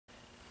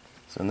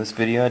So in this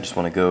video I just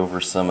want to go over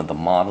some of the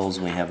models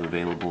we have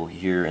available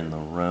here in the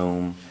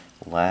Rome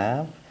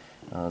lab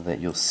that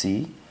you'll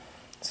see.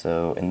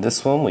 So in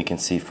this one we can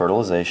see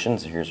fertilization.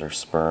 So here's our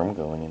sperm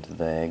going into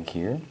the egg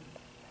here.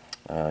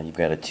 You've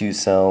got a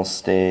 2-cell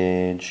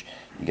stage,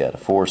 you got a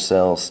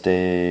 4-cell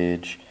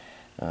stage.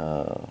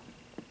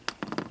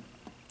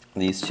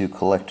 These two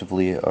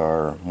collectively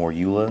are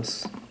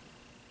morulas.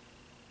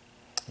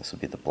 This would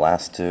be the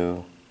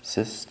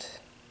blastocyst,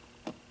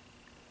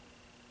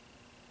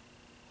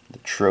 the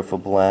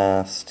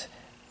trophoblast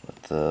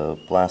with the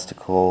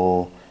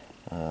blasticle,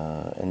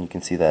 and you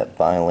can see that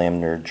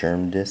bilaminar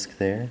germ disc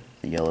there.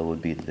 The yellow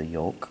would be the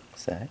yolk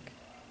sac.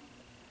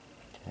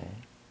 Okay.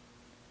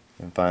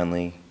 And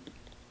finally,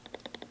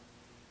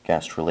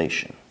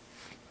 gastrulation.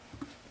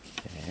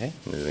 Okay,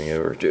 moving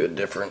over to a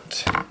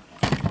different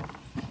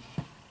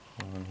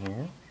one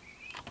here.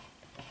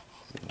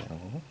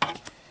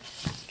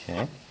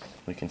 Okay,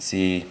 we can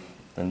see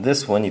in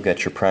this one you've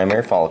got your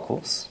primary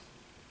follicles,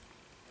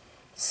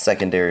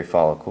 secondary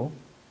follicle,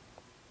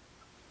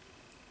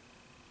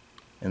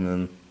 and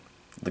then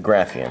the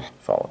Graafian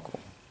follicle.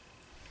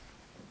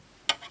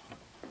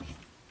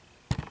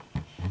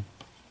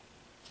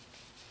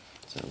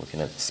 So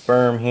looking at the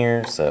sperm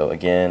here, so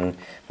again,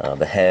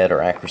 the head or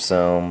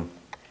acrosome,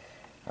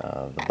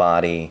 the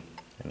body,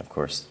 and of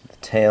course the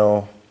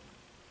tail.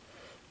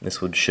 This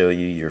would show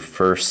you your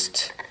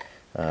first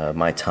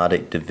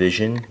mitotic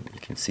division. You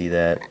can see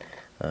that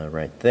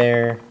right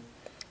there.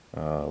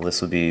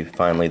 This would be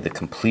finally the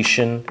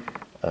completion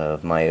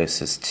of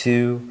meiosis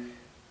II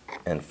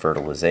and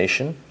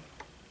fertilization.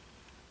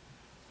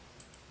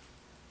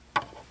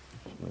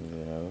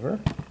 Moving over.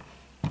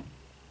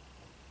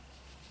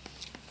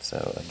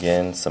 So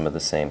again, some of the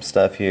same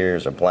stuff here.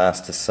 Here's our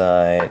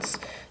blastocytes,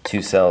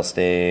 2-cell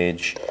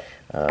stage,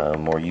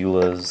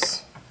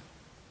 morulas.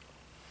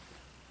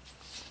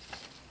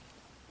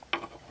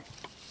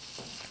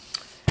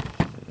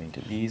 Moving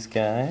to these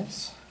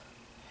guys.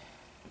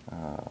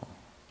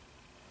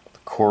 The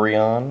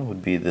chorion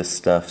would be this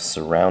stuff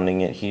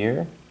surrounding it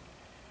here.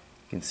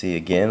 You can see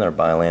again our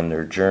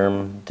bilaminar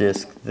germ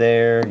disc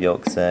there,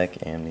 yolk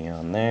sac,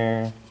 amnion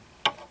there.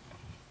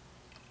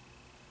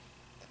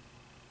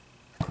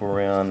 The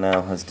chorion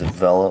now has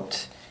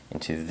developed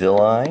into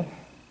villi.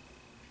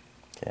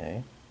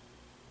 Okay.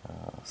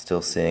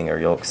 Still seeing our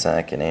yolk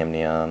sac and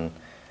amnion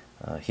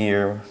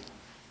here.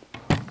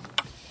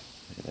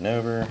 Moving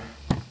over.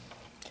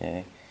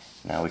 Okay.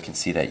 Now we can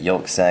see that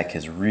yolk sac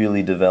has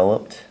really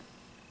developed.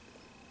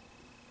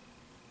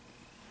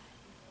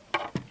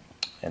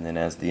 And then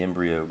as the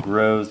embryo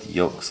grows, the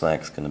yolk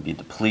sac is going to be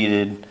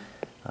depleted.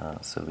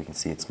 So we can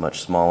see it's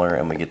much smaller,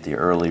 and we get the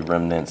early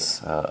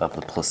remnants of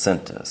the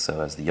placenta.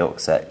 So as the yolk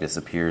sac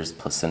disappears,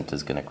 placenta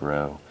is going to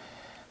grow,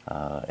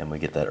 and we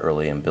get that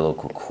early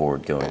umbilical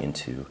cord going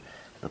into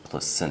the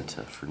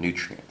placenta for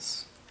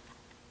nutrients.